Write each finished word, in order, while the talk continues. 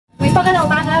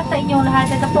umaga sa inyong lahat.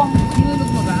 Ito pong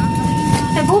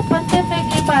Cebu Pacific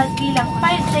Lipas bilang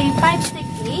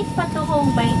 5J568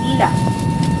 patungong Maynila.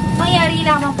 Mangyari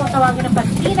lamang po tawagan ng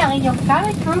pansin ang inyong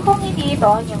cabin crew kung hindi ito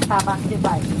ang inyong tamang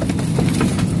device.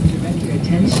 Direct your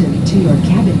attention to your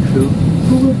cabin crew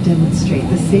who will demonstrate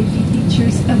the safety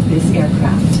features of this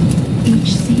aircraft.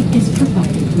 Each seat is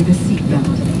provided with a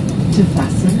seatbelt. To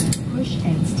fasten, push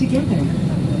ends together.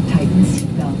 Tighten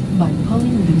seatbelt by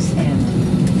pulling loose end.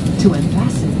 To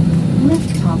unfasten,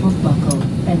 lift top of buckle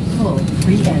and pull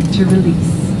free end to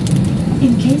release.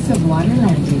 In case of water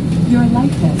landing, your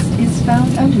life vest is found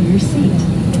under your seat.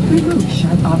 Remove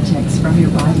sharp objects from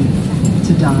your body.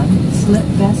 To don, slip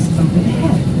vest over the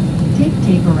head. Take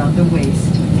tape around the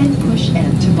waist and push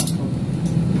end to buckle.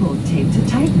 Pull tape to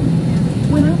tighten.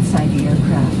 When outside the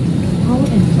aircraft, pull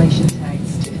inflation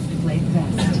tags to inflate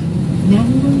vest.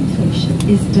 Manual inflation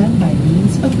is done by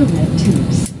means of the red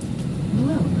tubes.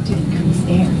 Blow to increase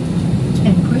air.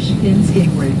 And push pins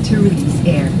inward to release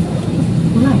air.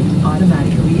 Light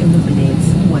automatically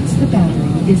illuminates once the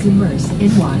battery is immersed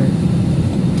in water.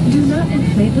 Do not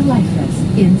inflate the life vest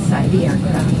inside the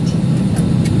aircraft.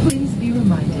 Please be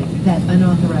reminded that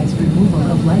unauthorized removal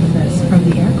of life vests from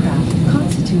the aircraft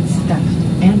constitutes theft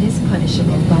and is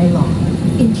punishable by law.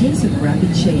 In case of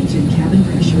rapid change in cabin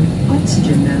pressure,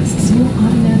 oxygen masks will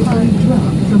automatically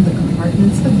drop from the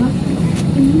compartments above you.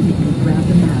 Immediately grab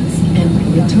the mask and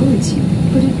pull it towards you.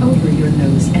 Put it over your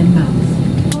nose and mouth.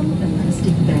 Pull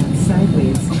elastic band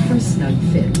sideways for snug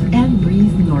fit and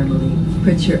breathe normally.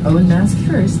 Put your own mask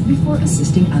first before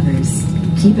assisting others.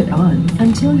 Keep it on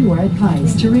until you are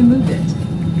advised to remove it.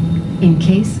 In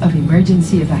case of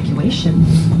emergency evacuation,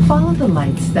 follow the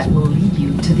lights that will lead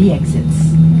you to the exits.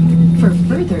 For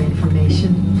further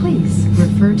information, please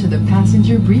refer to the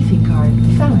passenger briefing card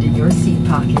found in your seat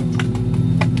pocket.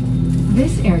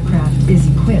 This aircraft is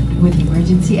equipped with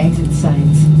emergency exit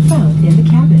signs found in the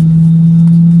cabin.